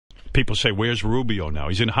People say, where's Rubio now?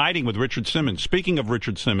 He's in hiding with Richard Simmons. Speaking of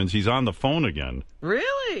Richard Simmons, he's on the phone again.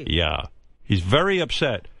 Really? Yeah. He's very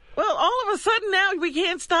upset. Well, all of a sudden now we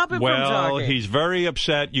can't stop him from talking. Well, he's very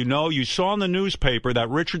upset. You know, you saw in the newspaper that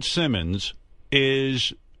Richard Simmons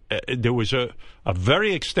is... there was a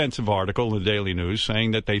very extensive article in the Daily News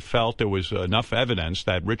saying that they felt there was enough evidence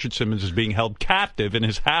that Richard Simmons is being held captive in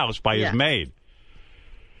his house by his maid.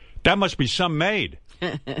 That must be some maid.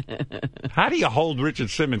 How do you hold Richard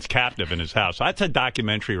Simmons captive in his house? That's a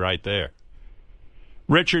documentary right there.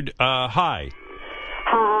 Richard, hi.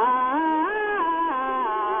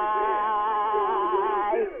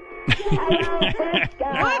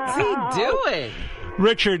 What's he doing?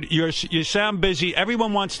 Richard, you sound busy.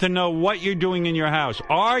 Everyone wants to know what you're doing in your house.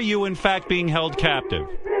 Are you, in fact, being held captive?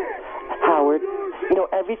 Howard, you know,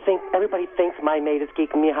 everybody thinks my maid is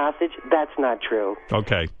keeping me hostage. That's not true.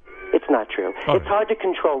 Okay. It's not true. All it's hard to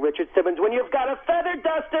control Richard Simmons when you've got a feather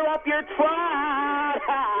duster up your twat.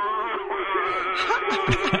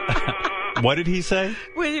 What did he say?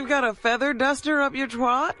 When you've got a feather duster up your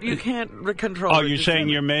twat, you can't control. Oh, you're saying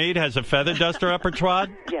your maid has a feather duster up her twat?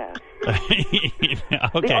 Yeah.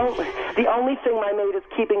 Okay. The only thing my maid is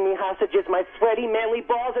keeping me hostage is my sweaty, manly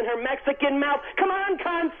balls in her Mexican mouth. Come on,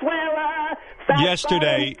 Consuela.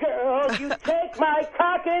 Yesterday, girl, you take my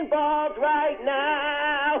cock and balls right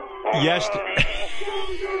now.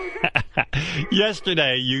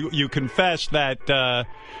 Yesterday, you confessed that,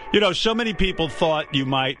 so many people thought you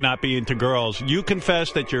might not be into girls. You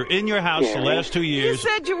confessed that you're in your house the last 2 years. You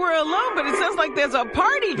said you were alone, but it sounds like there's a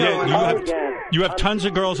party going on. You have tons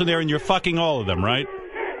of girls in there, and you're fucking all of them, right?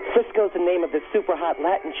 Frisco's the name of the super hot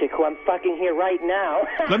Latin chick who I'm fucking here right now.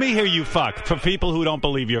 Let me hear you fuck, for people who don't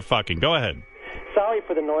believe you're fucking. Go ahead. Sorry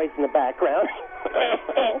for the noise in the background.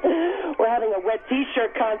 We're having a wet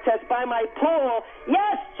T-shirt contest by my pool.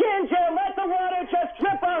 Yes, Ginger, let the water just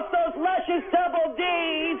drip off those luscious double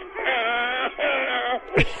Ds.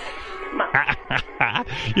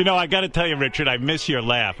 I got to tell you, Richard, I miss your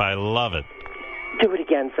laugh. I love it. Do it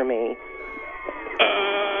again for me.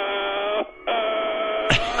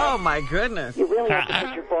 Oh, my goodness. You really have to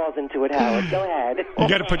put your balls into it, Howard. Go ahead. You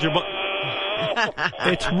got to put your balls...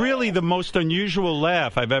 It's really the most unusual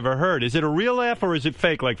laugh I've ever heard. Is it a real laugh or is it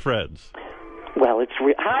fake like Fred's? Well, it's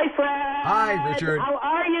real. Hi, Fred. Hi, Richard. How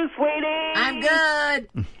are you, sweetie? I'm good.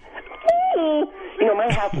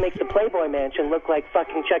 My house makes the Playboy Mansion look like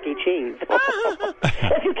fucking Chuck E. Cheese.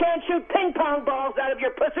 If you can't shoot ping pong balls out of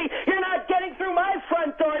your pussy, you're not getting through my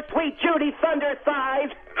front door, sweet Judy Thunder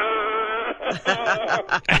Thighs.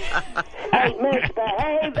 Ain't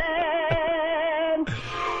misbehaving.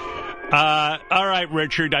 All right,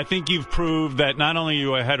 Richard, I think you've proved that not only are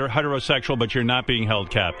you heterosexual, but you're not being held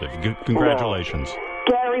captive. Congratulations. No.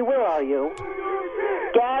 Gary, where are you?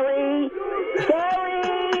 Gary!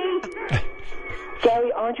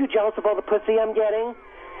 Gary, aren't you jealous of all the pussy I'm getting?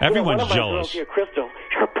 Everyone's one of my jealous. Girls here, Crystal,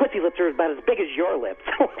 her pussy lips are about as big as your lips.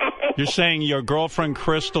 You're saying your girlfriend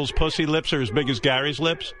Crystal's pussy lips are as big as Gary's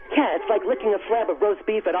lips? Yeah, it's like licking a slab of roast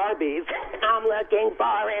beef at Arby's. I'm looking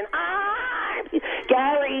for an Arby's.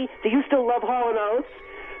 Gary, do you still love Hall & Oates?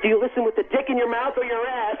 Do you listen with the dick in your mouth or your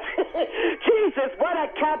ass? Jesus, what a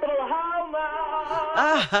capital homo!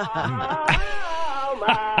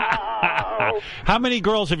 How many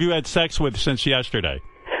girls have you had sex with since yesterday?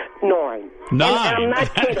 9. 9? And I'm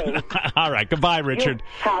not kidding. All right, goodbye, Richard.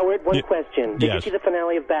 Howard, one question. Did you see the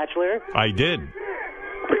finale of Bachelor? I did.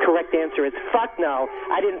 The correct answer is fuck no.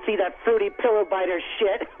 I didn't see that fruity pillow biter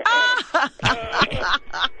shit.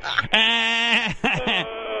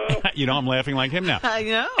 I'm laughing like him now. I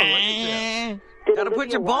know. Got to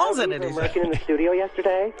put your balls in it. Did Olivia Wilde leave her merkin in the studio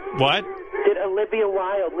yesterday? What? Did Olivia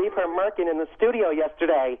Wilde leave her merkin in the studio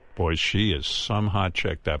yesterday? Boy, she is some hot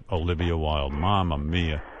chick, that Olivia Wilde. Mamma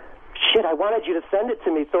mia. Shit, I wanted you to send it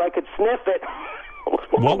to me so I could sniff it.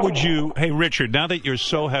 What would you... Hey, Richard, now that you're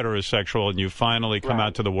so heterosexual and you finally come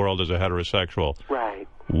out to the world as a heterosexual,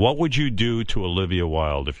 what would you do to Olivia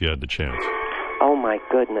Wilde if you had the chance? Oh, my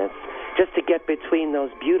goodness. Just to get between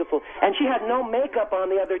those beautiful... And she had no makeup on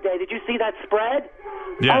the other day. Did you see that spread?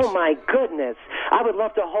 Yes. Oh, my goodness. I would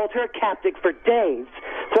love to hold her captive for days.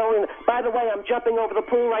 By the way, I'm jumping over the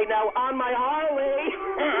pool right now on my Harley.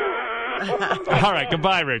 All right,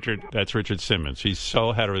 goodbye, Richard. That's Richard Simmons. He's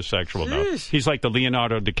so heterosexual now. He's like the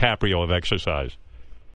Leonardo DiCaprio of exercise.